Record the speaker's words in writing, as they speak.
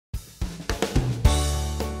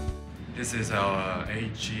This is our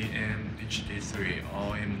AGM HD3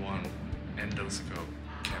 all-in-one endoscope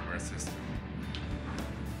camera system.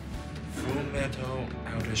 Full metal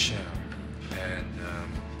outer shell and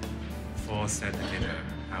 4 cm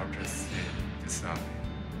outer thin design.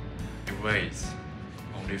 It weighs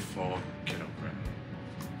only 4 kilograms.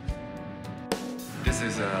 This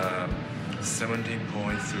is a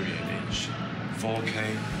 17.3-inch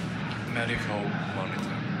 4K medical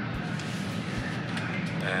monitor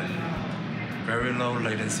and very low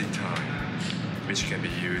latency time, which can be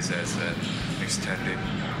used as an extended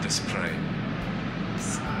display.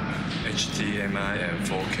 HDMI and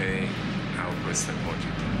 4K output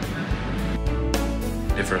supported.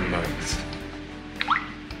 Different modes.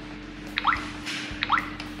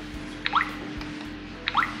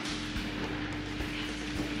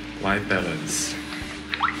 White balance,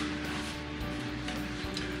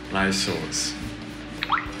 light source,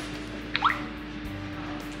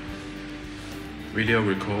 video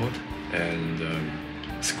record and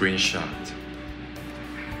screenshot.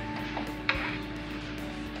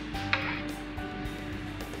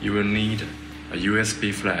 You will need a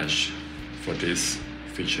USB flash for these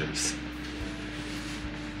features.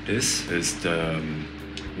 This is the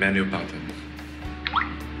menu button.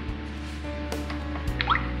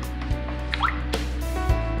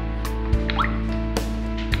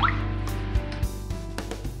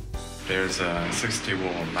 There's a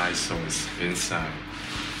 60-watt light source inside,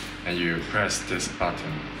 and you press this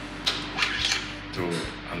button to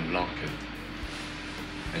unlock it,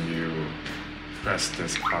 and you press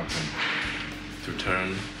this button to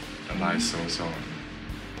turn the light source on.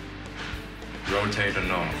 Rotate the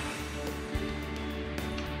knob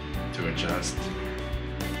to adjust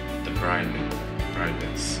the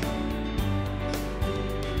brightness.